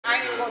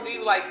don't do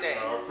you like that.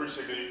 I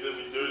appreciate that you did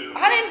me dirty.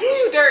 I didn't do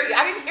you dirty.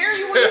 I didn't hear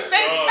you when you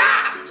said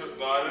stop.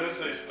 No, I didn't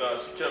say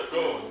stop. She kept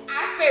going.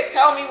 I said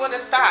tell me when to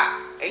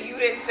stop, and you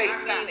didn't say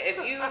stop. If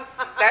you,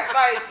 that's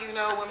like, you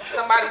know, when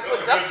somebody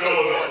put duct tape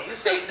on, you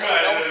say no,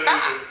 don't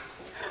stop.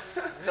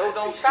 No,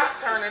 don't stop.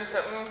 Turn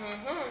into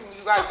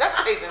you got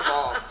duct tape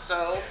involved.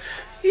 So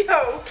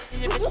yo.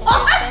 Say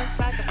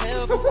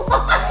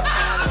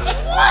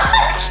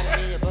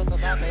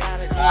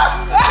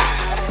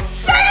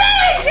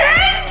it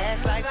again.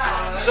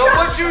 So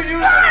what you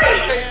use duct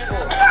tape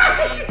for?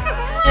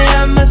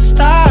 I'm a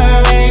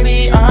star,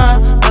 baby. I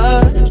don't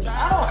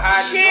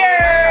hide.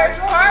 Cheers.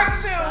 Part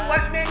 2.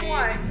 What men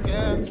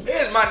want?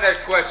 Here's my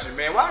next question,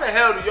 man. Why the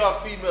hell do y'all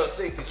females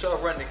think that y'all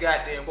run the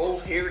goddamn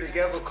both here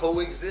together,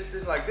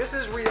 coexisting? Like, this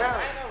is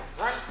reality.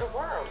 Runs the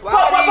world.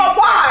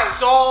 Why?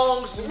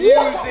 Songs, music,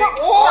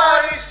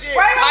 all this shit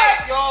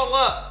hype y'all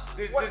up.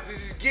 To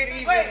just get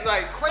even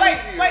like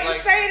crazier.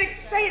 Wait, say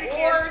it again.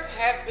 Wars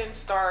have been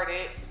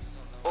started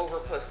over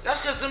pussy. That's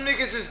because them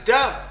niggas is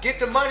dumb. Get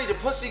the money, the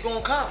pussy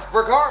gonna come,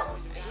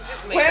 regardless.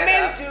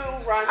 Women do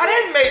run. I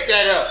didn't make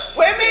that up.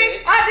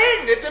 Women, I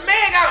didn't. If the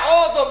man got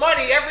all the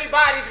money,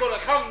 everybody's gonna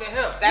come to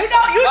him. you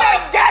know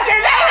that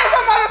is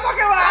a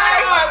motherfucking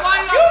lie.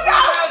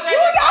 You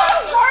know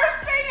the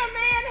worst thing a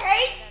man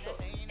hates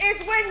is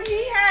when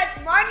he has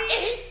money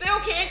and he still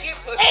can't get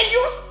pussy. and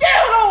you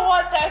still don't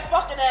want that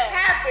fucking ass.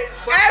 Happens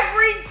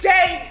every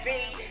day, B.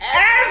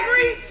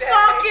 Every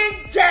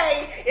fucking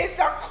day. It's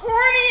a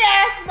corny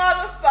ass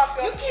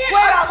motherfucker You can't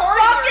with a afford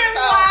fucking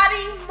yourself.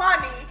 wadi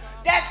money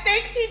that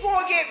thinks he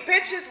gonna get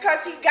bitches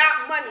cause he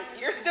got money.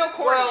 You're still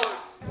corny.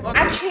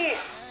 I can't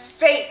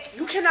fake.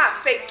 You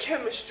cannot fake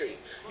chemistry.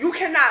 You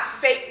cannot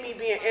fake me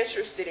being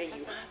interested in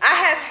you. I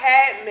have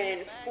had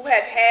men who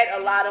have had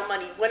a lot of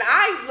money. When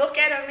I look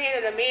at a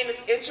man and a man is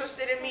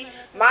interested in me,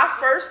 my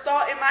first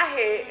thought in my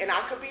head, and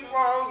I could be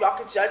wrong, y'all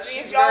can judge me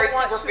if y'all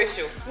want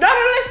superficial. to. No,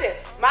 listen.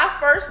 My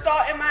first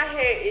thought in my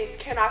head is,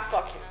 can I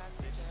fuck him?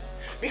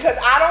 Because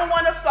I don't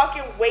want to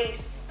fucking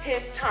waste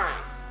his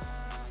time.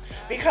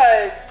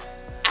 Because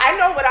I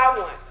know what I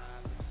want.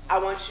 I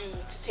want you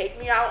to take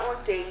me out on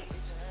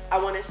dates. I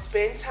want to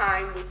spend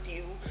time with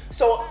you.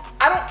 So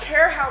I don't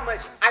care how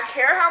much, I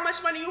care how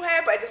much money you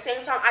have, but at the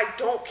same time, I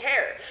don't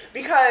care.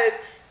 Because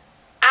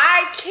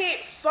I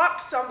can't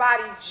fuck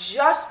somebody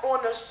just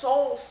on the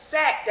sole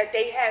fact that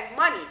they have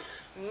money.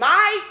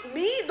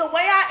 The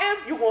way I am,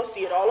 you're going to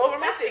see it all over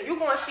my face. You're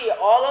going to see it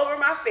all over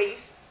my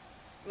face,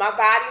 my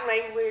body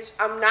language.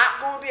 I'm not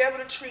going to be able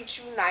to treat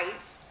you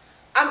nice.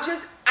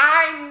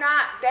 I'm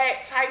not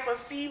that type of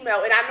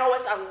female, and I know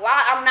it's a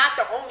lot. I'm not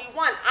the only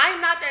one. I'm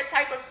not that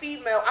type of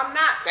female. I'm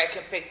not. That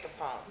can fake the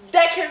phone.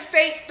 That can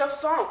fake the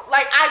phone.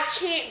 Like, I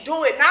can't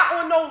do it. Not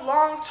on no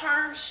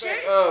long-term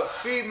shit.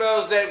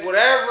 Females that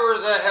whatever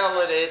the hell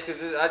it is,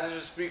 because I just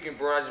was speaking,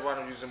 bro. I just want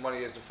to use the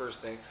money as the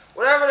first thing.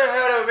 Whatever the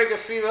hell that would make a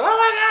female, oh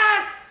my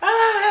God, I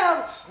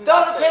love him.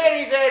 Throw the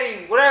panties at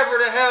him. Whatever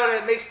the hell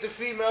that makes the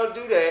female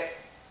do that.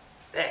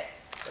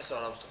 That's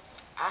all I was talking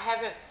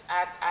about.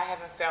 I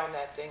haven't found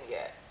that thing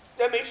yet.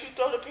 That makes you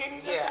throw the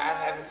panties at Yeah, I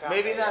somebody? haven't found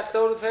Maybe that not yet.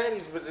 throw the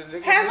panties, but the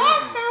nigga. Have I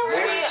found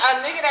Maybe it?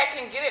 a nigga that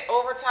can get it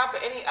over top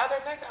of any other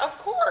nigga? Of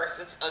course.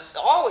 It's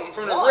always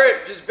From one. the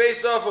rip, just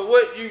based off of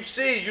what you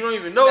see, you don't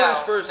even know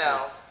this person.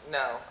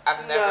 No.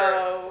 I've never.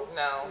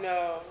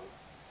 No.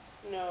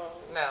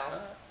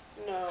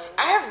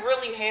 I have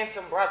really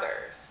handsome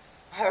brothers.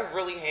 I have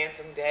really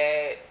handsome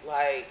dad.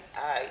 Like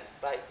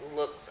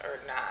looks or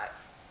not.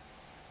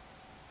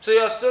 So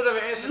y'all still never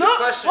answered the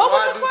question,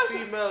 why do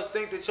females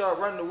think that y'all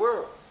run the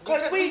world?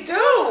 Because we do.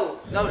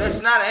 No,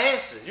 that's not an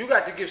answer. You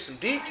got to give some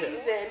details.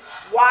 Reason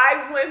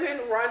why women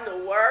run the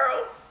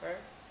world, right?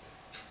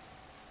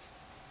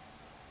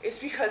 It's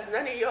because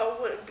none of y'all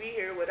wouldn't be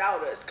here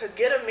without us. Because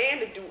get a man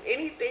to do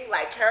anything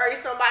like carry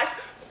somebody.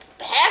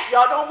 Half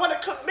y'all don't want to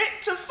commit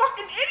to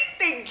fucking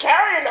anything.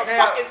 Carrying a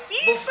fucking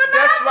seed for nothing.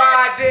 That's why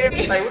I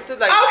did. Like, what the,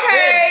 like,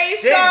 okay,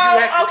 then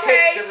you have to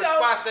take the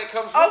response that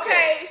comes with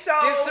okay, that. So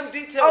give some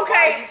detail.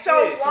 Okay,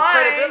 so some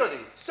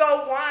credibility.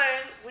 So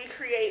we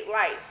create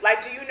life.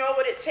 Like, do you know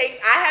what it takes?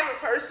 I haven't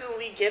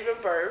personally given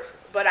birth,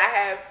 but I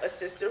have a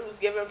sister who's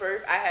given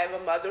birth. I have a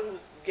mother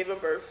who's given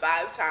birth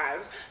 5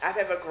 times. I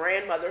have a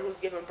grandmother who's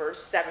given birth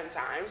 7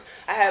 times.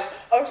 I have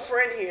a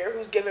friend here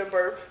who's given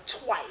birth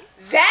twice.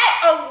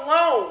 That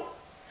alone,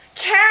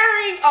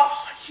 carrying a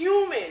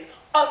human,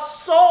 a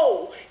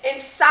soul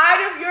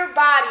inside of your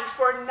body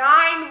for 9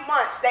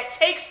 months, that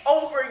takes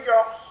over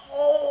your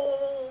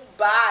whole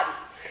body,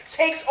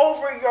 takes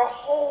over your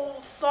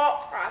whole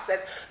thought process.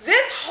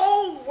 This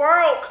whole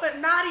world could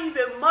not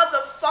even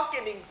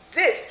motherfucking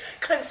exist,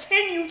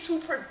 continue to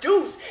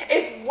produce,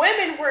 if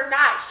women were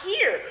not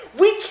here.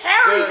 We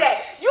carry that.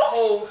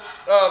 Whole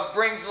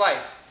brings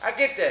life. I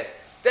get that.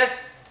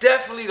 That's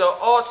definitely the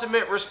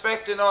ultimate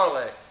respect and all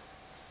that.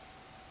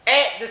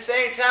 At the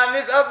same time,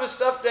 there's other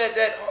stuff that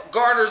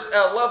garners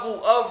a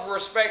level of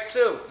respect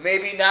too.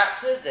 Maybe not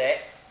to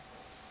that,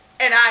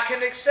 and I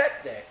can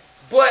accept that.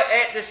 But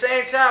at the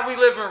same time, we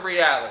live in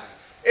reality.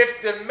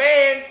 If the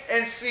man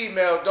and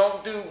female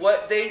don't do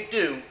what they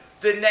do,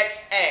 the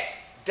next act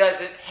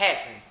doesn't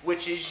happen,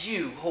 which is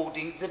you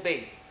holding the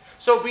baby.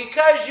 So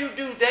because you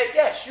do that,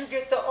 yes, you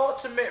get the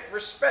ultimate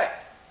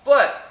respect.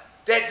 But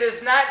that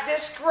does not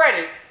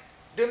discredit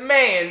the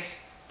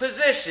man's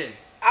position.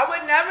 I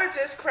would never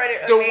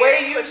discredit the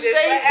way you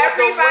say, but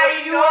the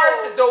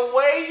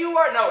way you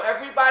are, no,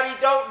 everybody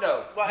don't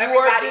know. Well, you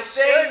are just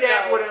saying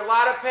that with a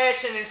lot of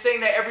passion and saying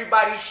that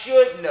everybody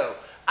should know.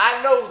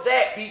 I know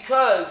that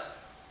because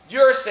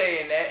you're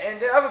saying that,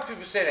 and the other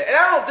people say that, and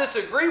I don't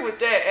disagree with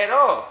that at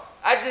all.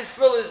 I just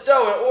feel as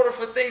though in order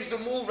for things to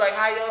move, like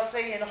how y'all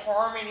say in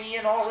harmony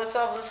and all this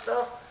other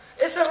stuff,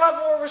 it's a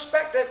level of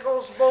respect that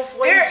goes both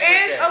ways. There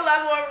is a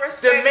level of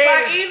respect. The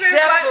man is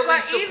definitely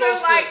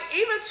supposed to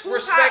Tupac,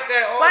 respect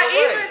that all the way. But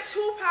even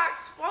Tupac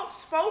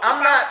spoke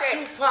I'm about not that.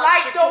 Tupac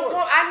like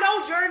Shakur. I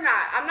know you're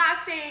not. I'm not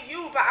saying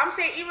you, but I'm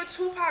saying even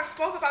Tupac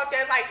spoke about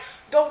that. Like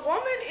the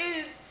woman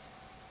is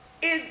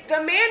the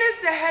man is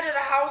the head of the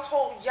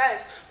household,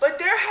 yes, but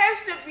there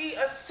has to be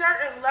a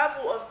certain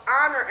level of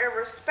honor and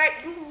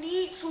respect. You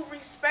need to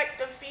respect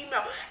the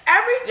female.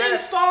 Everything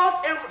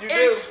falls in.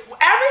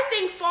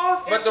 Everything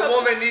falls into. But the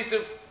woman needs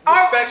to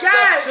respect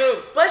stuff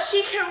too. But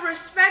she can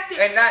respect it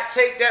and not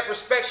take that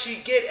respect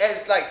she get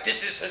as like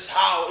this is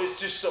how it's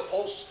just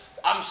supposed.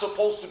 I'm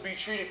supposed to be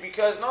treated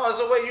because no, it's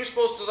the way you're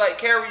supposed to like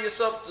carry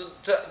yourself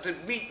to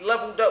be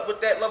leveled up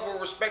with that level of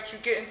respect you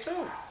getting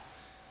too.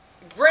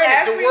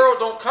 Granted, the world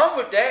don't come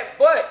with that,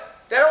 but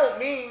that don't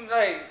mean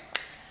like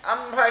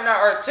I'm probably not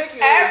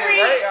articulating it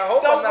right. I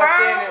hope I'm not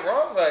saying it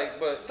wrong. Like,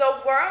 but the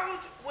world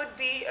would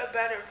be a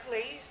better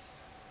place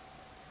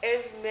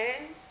if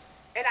men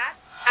and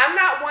I'm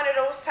not one of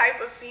those type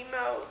of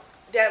females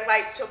that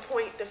like to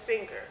point the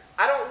finger.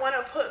 I don't want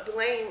to put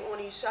blame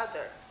on each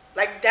other.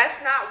 Like that's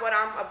not what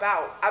I'm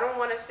about. I don't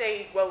want to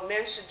say, well,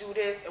 men should do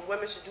this and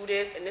women should do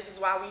this, and this is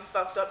why we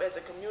fucked up as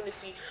a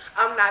community.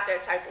 I'm not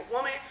that type of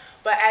woman.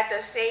 But at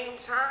the same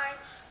time,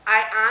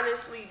 I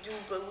honestly do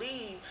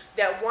believe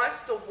that once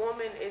the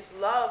woman is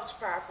loved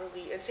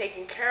properly and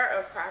taken care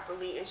of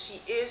properly, and she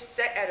is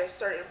set at a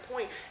certain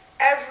point,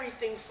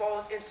 everything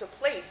falls into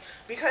place.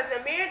 Because a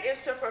man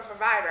is the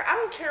provider. I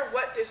don't care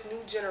what this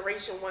new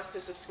generation wants to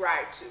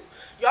subscribe to.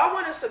 Y'all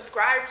want to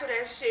subscribe to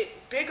that shit,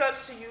 big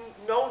ups to you,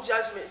 no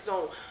judgment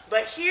zone.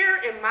 But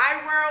here in my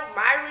world,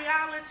 my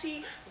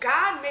reality,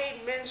 God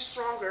made men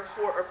stronger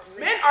for a reason.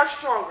 Men are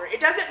stronger.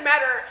 It doesn't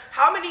matter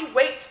how many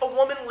weights a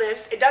woman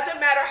lifts. It doesn't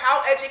matter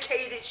how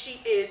educated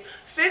she is.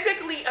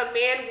 Physically, a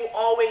man will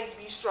always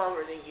be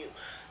stronger than you.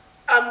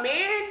 A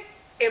man,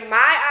 in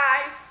my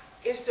eyes,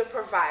 is the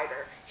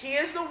provider. He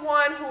is the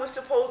one who is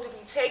supposed to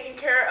be taking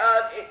care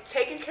of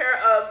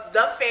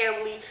the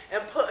family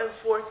and putting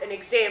forth an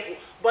example.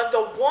 But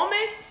the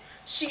woman,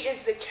 she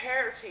is the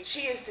caretaker.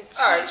 She is the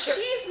teacher. Right.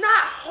 She's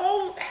not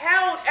held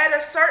at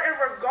a certain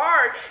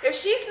regard. If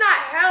she's not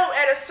held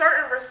at a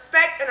certain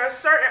respect and a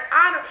certain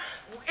honor,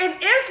 in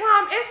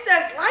Islam it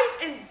says life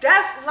and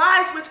death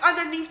lies with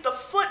underneath the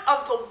foot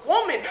of the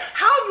woman.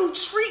 How you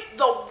treat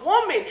the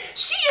woman.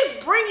 She is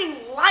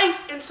bringing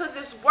life into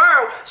this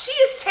world. She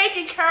is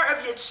taking care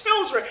of your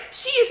children.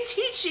 She is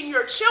teaching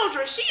your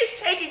children. She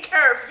is taking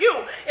care of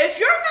you. If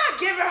you're not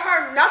giving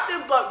her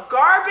nothing but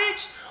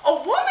garbage, a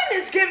woman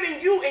is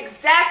giving you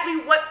exactly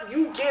what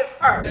you give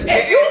her.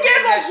 If you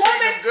give a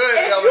woman,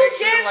 I'm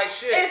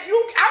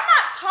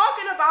not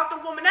talking about the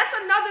woman. That's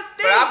another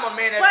thing. But I'm a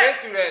man that's been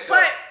through that though.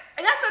 But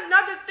that's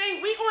another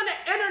thing. We on the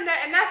internet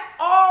and that's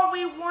all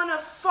we want to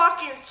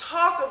fucking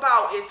talk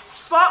about is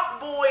fuck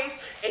boys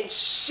and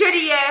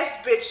shitty ass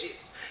bitches.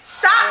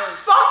 Stop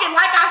fucking,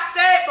 like I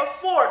said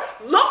before,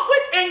 look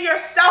within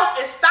yourself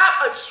and stop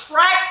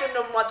attracting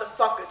them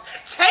motherfuckers.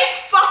 Take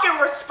fucking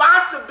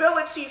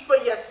responsibility for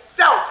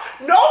yourself.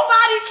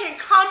 Nobody can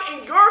come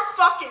in your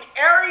fucking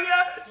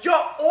area,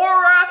 your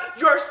aura,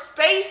 your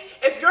space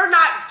if you're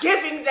not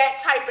giving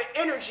that type of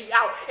energy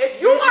out. If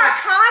you are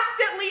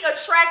constantly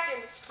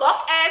attracting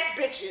fuck ass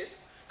bitches,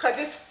 cause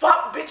it's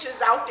fuck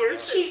bitches out there,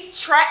 keep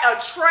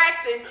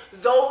attracting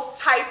those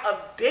type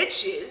of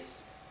bitches,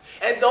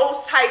 and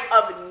those type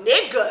of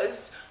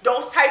niggas,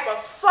 those type of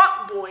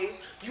fuck boys,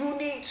 you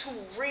need to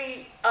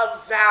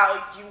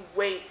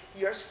reevaluate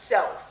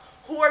yourself.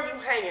 Who are you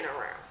hanging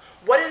around?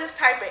 What is this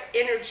type of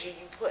energy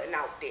you putting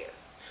out there?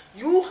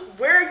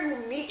 Where are you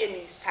meeting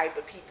these type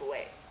of people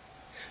at?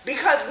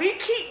 Because we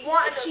keep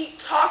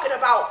talking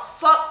about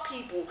fuck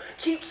people,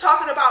 keep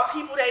talking about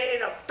people that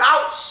ain't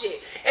about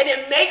shit. And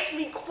it makes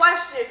me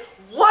question,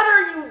 what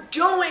are you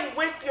doing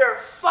with your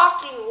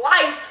fucking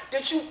life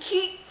that you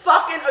keep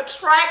fucking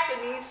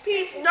attracting these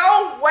people?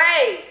 No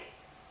way.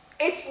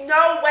 It's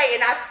no way,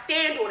 and I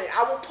stand on it.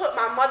 I will put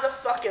my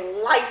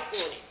motherfucking life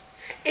on it.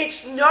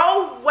 It's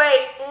no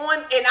way on,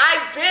 and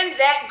I've been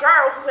that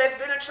girl who has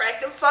been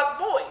attracting fuck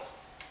boys.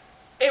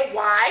 And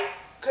why?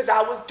 Because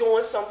I was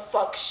doing some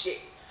fuck shit.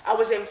 I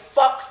was in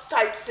fuck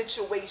type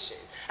situation.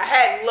 I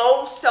had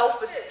low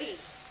self-esteem.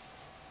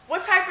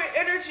 What type of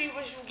energy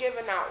was you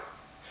giving out?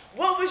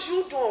 What was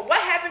you doing?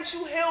 What haven't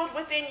you healed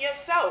within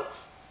yourself?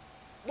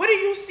 What do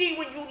you see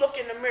when you look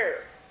in the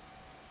mirror?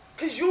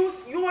 Cause you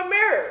a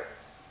mirror.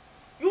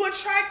 You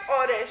attract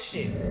all that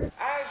shit.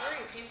 I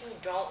agree. People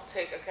don't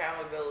take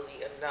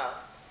accountability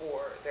enough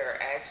for their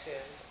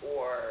actions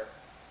or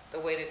the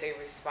way that they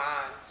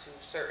respond to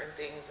certain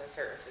things in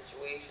certain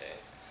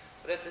situations.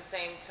 But at the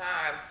same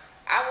time,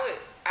 I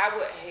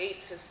would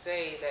hate to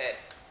say that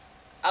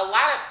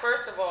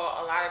first of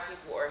all, a lot of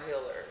people are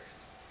healers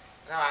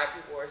and a lot of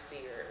people are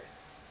seers,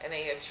 and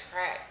they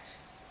attract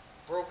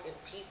broken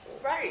people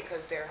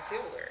because they're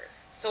healers.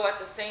 So at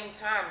the same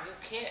time, you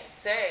can't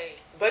say,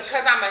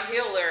 because I'm a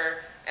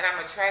healer and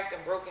I'm attracting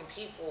broken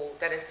people,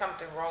 that is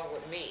something wrong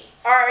with me.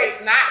 All right.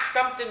 It's not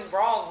something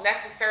wrong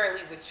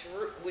necessarily with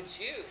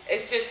you.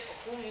 It's just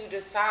who you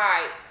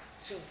decide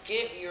to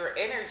give your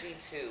energy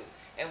to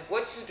and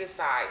what you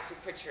decide to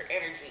put your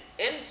energy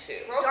into.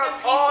 Broken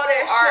people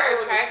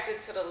are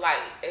attracted to the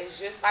light. It's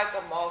just like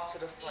a moth to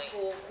the flame.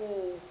 People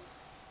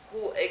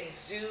who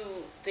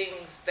exude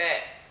things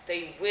that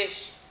they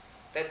wish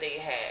that they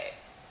had.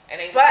 And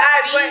they feed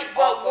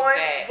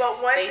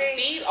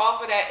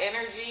off of that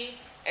energy,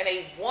 and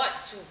they want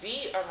to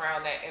be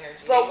around that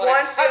energy. They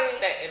want to touch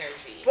that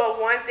energy. But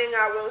one thing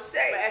I will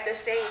say, at the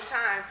same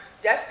time,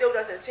 that still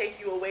doesn't take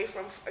you away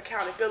from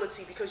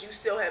accountability, because you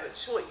still have a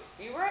choice.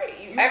 You're right.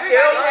 You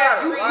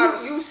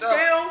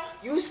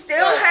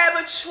still have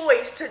a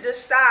choice to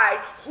decide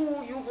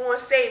who you gonna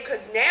save.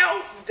 Because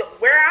now,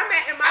 where I'm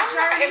at in my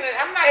journey,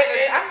 I'm not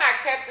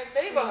Captain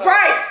Saberhood.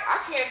 Right.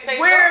 I can't save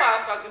no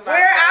motherfucking body.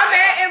 Where I'm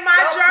at in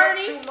my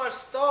journey. Put too much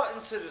thought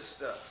into this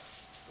stuff.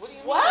 What do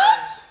you What?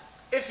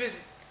 mean? If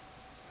it's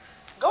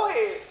Go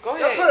ahead. y'all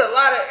put a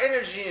lot of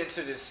energy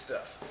into this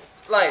stuff.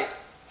 Like,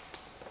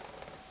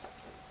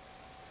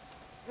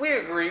 we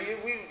agree.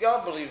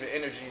 Y'all believe in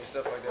energy and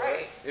stuff like that,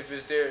 right? If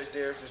it's there, it's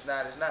there. If it's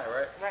not, it's not,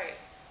 right? Right.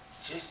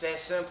 Just that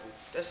simple.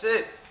 That's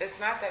it. It's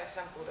not that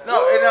simple, though.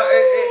 No,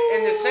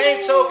 in the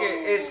same token,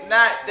 it's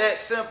not that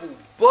simple.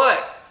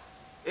 But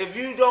if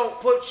you don't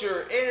put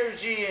your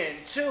energy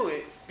into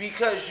it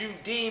because you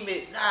deem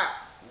it not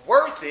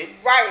worth it,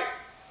 right.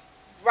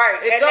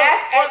 It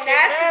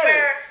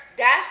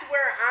That's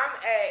where I'm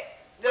at.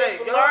 Hey,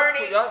 with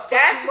learning. Y'all put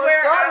That's too much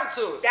where thought I'm.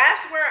 into it.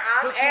 That's where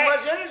I'm Put at. too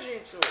much energy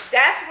into it.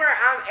 That's where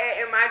I'm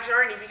at in my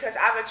journey, because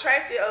I've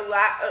attracted a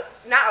lot,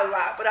 not a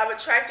lot, but I've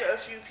attracted a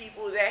few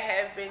people that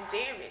have been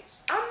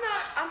damaged. I'm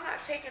not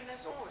taking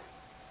this on.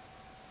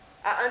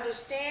 I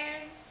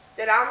understand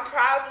that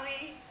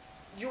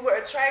you were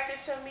attracted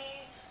to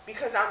me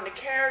because I'm the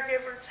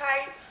caregiver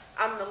type,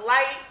 I'm the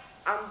light,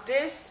 I'm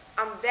this,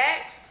 I'm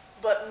that.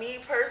 But me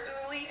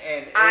personally,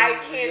 I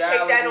can't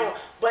take that on.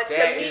 But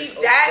to me,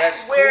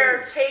 that's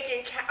where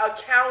taking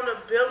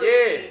accountability.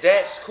 Yeah,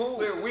 that's cool.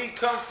 Where we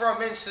come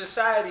from in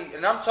society,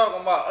 and I'm talking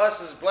about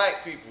us as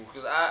black people,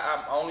 because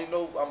I only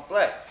know I'm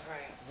black. Right.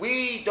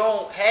 We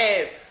don't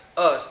have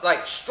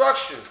like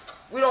structure.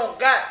 We don't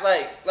got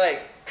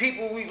like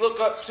people we look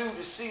up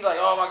to see like,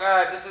 oh my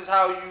God, this is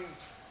how you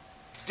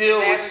deal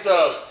with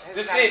stuff.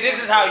 This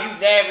is how you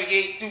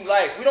navigate through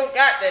life. We don't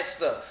got that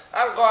stuff.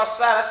 I go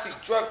outside, I see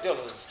drug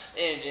dealers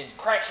and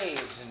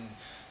crackheads and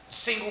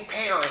single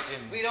parent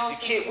and we don't the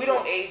kid. We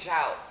don't age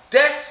out.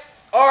 That's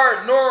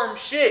our norm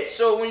shit.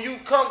 So when you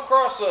come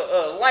across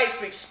a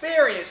life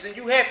experience and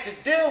you have to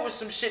deal with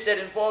some shit that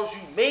involves you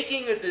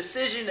making a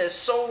decision that's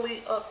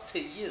solely up to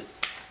you,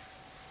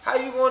 how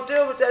you gonna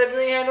deal with that if you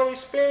ain't had no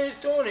experience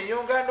doing it? You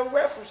don't got no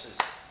references.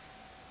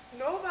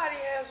 Nobody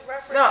has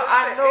references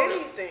to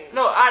anything.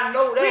 I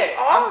know that. We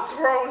all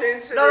thrown into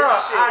this shit.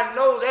 I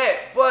know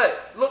that.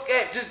 But look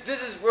at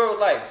this is real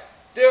life.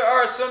 There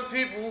are some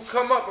people who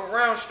come up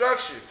around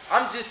structure.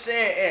 I'm just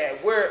saying,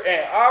 we're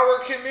in our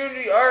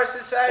community, our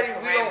society,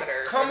 we don't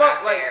come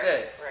up like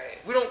that. Right.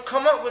 We don't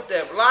come up with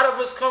that. A lot of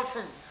us come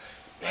from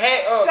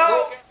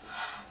so,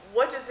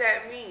 what does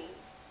that mean?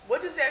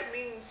 What does that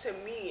mean to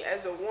me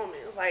as a woman?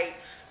 Like,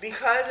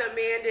 because a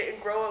man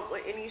didn't grow up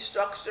with any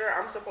structure,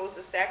 I'm supposed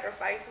to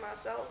sacrifice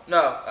myself?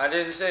 No, I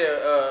didn't say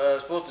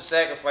supposed to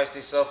sacrifice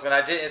themselves, and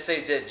I didn't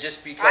say that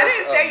just because. I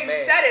didn't say you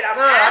said it.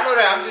 I know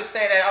that. I'm just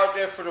saying that out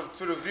there for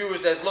the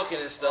viewers that's looking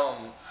at stuff.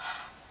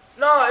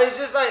 No, it's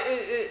just like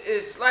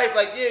it's life.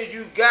 Like, yeah,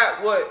 you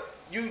got what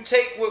you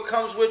take, what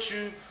comes with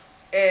you,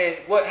 and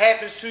what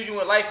happens to you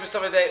in life and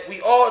stuff like that.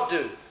 We all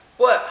do.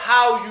 But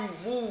how you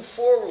move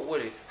forward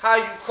with it, how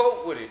you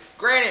cope with it.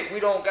 Granted, we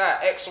don't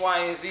got X, Y,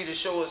 and Z to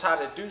show us how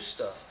to do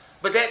stuff.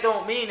 But that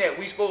don't mean that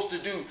we supposed to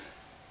do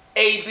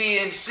A, B,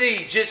 and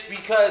C just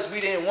because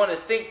we didn't want to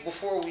think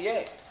before we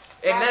act.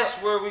 And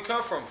that's where we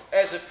come from.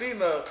 As a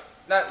female,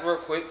 not real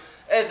quick,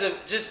 as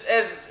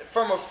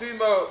from a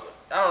female,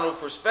 I don't know,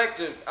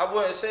 perspective, I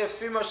wouldn't say a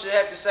female should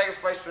have to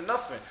sacrifice for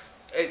nothing.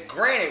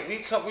 Granted,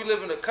 we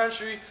live in a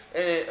country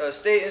and a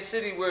state and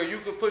city where you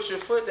could put your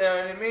foot down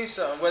and it means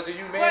something, whether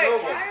you man or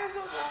woman. Why is a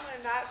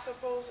woman not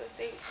supposed to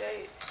think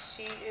that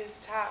she is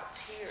top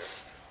tier?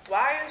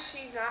 Why is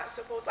she not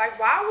supposed? Like,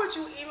 why would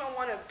you even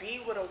want to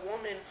be with a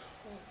woman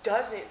who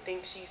doesn't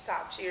think she's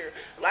top tier?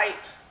 Like,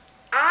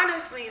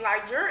 honestly,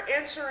 like, you're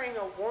entering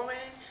a woman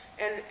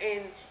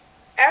and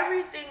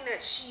everything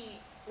that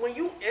she when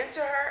you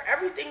enter her,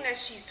 everything that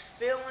she's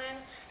feeling,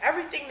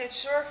 everything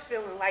that you're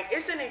feeling, like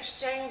it's an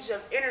exchange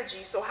of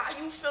energy. So how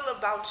you feel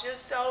about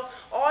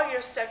yourself, all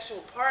your sexual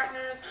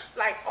partners,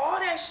 like all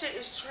that shit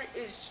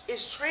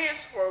is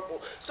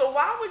transferable. So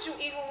why would you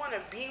even want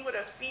to be with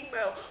a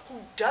female who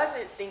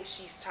doesn't think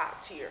she's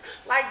top tier?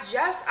 Like,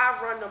 yes, I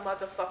run the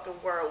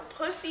motherfucking world.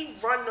 Pussy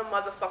run the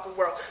motherfucking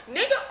world.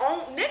 Niggas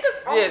own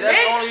Yeah,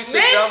 that's only to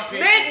dumb people.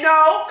 Men,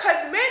 no,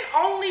 because men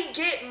only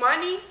get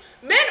money.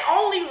 Men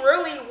only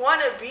really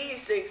want to be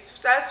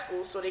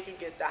successful so they can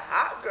get the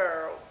hot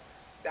girl,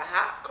 the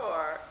hot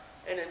car,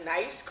 and a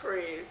nice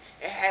crib,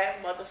 and have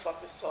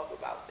motherfuckers talk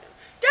about them.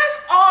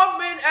 That's all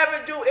men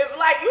ever do. If,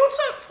 like, you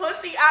took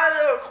pussy out of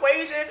the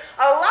equation,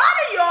 a lot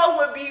of y'all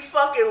would be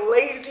fucking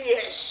lazy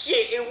as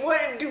shit and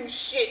wouldn't do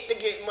shit to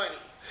get money.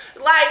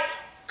 Like,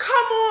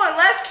 come on,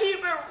 let's keep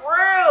it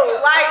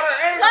real. Like,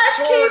 let's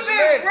keep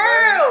it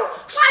real.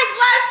 Like,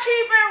 let's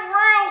keep it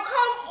real.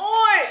 Come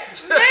on.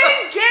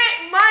 Men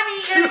get money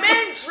and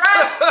men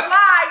dress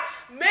fly.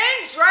 Men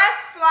dress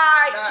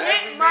fly, Not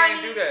get every money.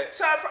 man do that.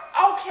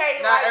 Okay,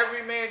 Not like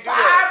every man do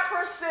that.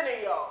 5%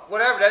 of y'all.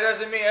 Whatever, that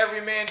doesn't mean every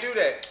man do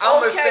that.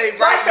 I'm gonna Okay, say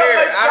but right the here,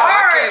 I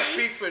can't majority-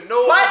 speak for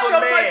no But other the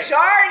man.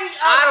 majority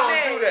of I don't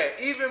men. do that.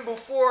 Even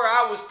before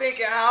I was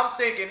thinking how I'm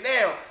thinking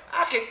now,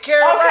 I could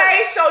care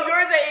Okay, less. so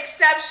you're the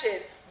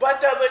exception. But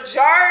the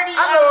majority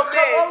I know of a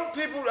couple men. other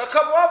people, a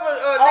couple other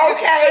niggas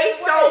Okay, the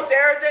same so way.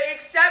 they're the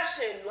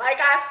exception, like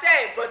I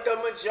said, but the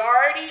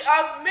majority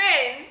of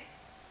men,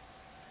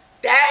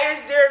 that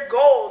is their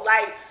goal.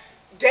 Like,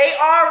 they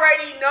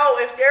already know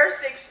if they're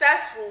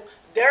successful,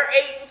 they're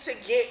able to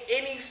get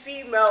any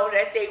female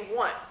that they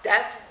want.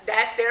 That's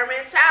their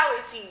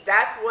mentality.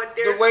 That's what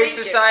they're The way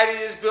thinking. society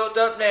is built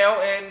up now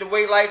and the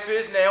way life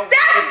is now,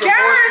 That's if the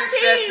more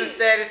success guaranteed. and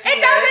status he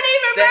It doesn't has,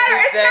 even that's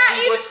matter. It's not exactly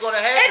even- what's going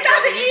to happen, It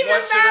doesn't whether he even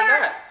wants it or matter.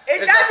 not.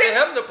 It It's up to doesn't-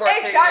 him to partake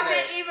It in doesn't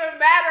that. even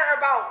matter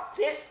about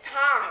this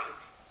time.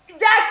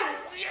 That's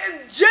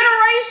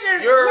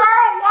generations What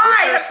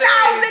worldwide, you're saying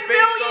 1,000 is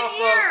based million off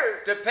years.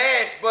 of the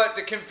past, but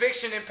the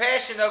conviction and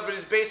passion of it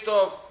is based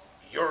off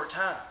your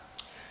time.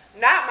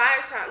 Not my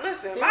time.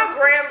 Listen, my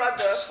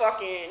grandmother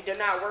fucking did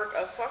not work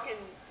a fucking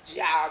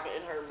job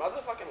in her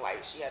motherfucking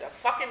life. She had a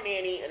fucking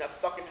nanny and a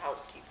fucking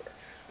housekeeper.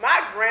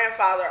 My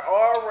grandfather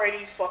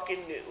already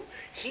fucking knew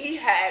he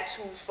had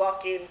to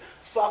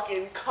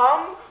fucking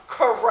come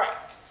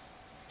correct.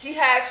 He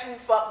had to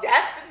fuck.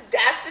 That's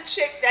the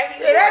chick that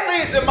he. Yeah, that wanted.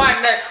 leads to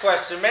my next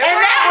question, man. And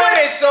Why that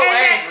women was- so and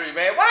that- angry,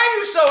 man? Why are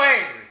you so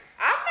angry?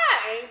 I'm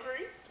not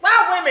angry.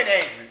 Why women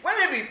angry?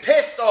 Women be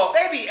pissed off.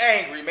 They be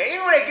angry, man.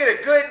 Even when they get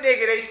a good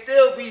nigga, they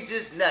still be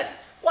just nutty.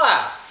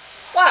 Why?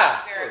 Why?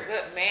 They're a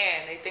good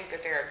man. They think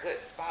that they're a good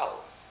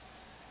spouse.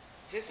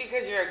 Just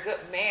because you're a good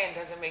man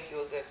doesn't make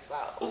you a good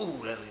spouse. Ooh,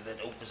 that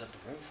opens up the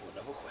room for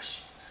another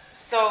question.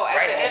 So at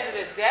Right the off. end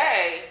of the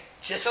day,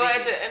 Just so for at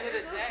you. the end of the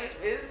day, This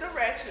is the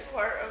ratchet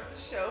part of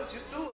the show. Just do